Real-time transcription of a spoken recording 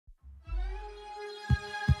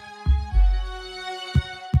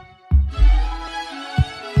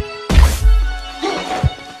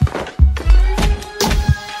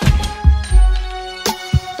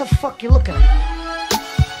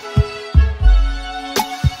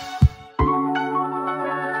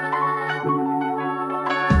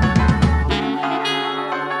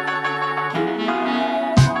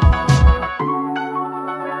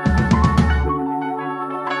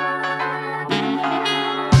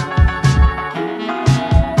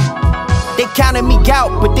They counted me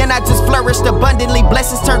out, but then I just flourished abundantly.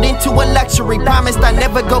 Blessings turned into a luxury. Promised I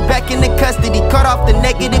never go back into custody. Cut off the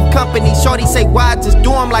negative company. Shorty say, why I just do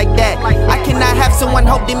them like that? I cannot have someone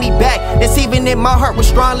holding me back. It's even if my heart was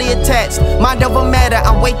strongly attached. Mind over matter,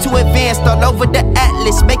 I'm way too advanced. All over the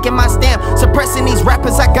atlas, making my stamp. Suppressing these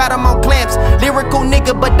rappers, I got them on clamps. Lyrical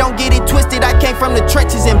nigga, but don't get it twisted. I came from the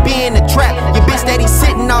trenches and be in the trap. Your bitch steady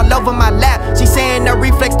sitting all over my lap. She saying the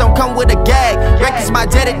reflex don't come with a gag. Records my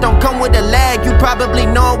jet, it don't come with a lag. You probably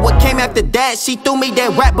know what came after that. She threw me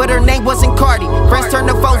that rap, but her name wasn't Cardi. Friends turn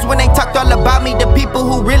to foes when they talked all about me. The people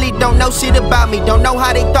who really don't know shit about me don't know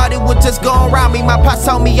how they thought it would just go around me. My pops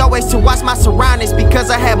told me always to watch my surroundings, because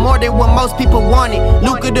I had more than what most people wanted.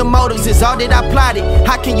 Lucrative motives is all that I plotted.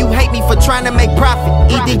 How can you hate me for trying to make profit?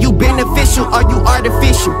 Either you beneficial or you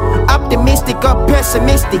artificial. Optimistic or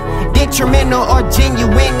pessimistic, detrimental or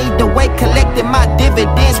genuine. Either way, collecting my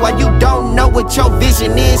dividends while you don't know what your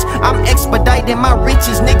vision is. I'm expediting my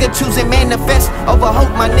riches, nigga, choosing manifest over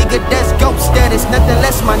hope, my nigga.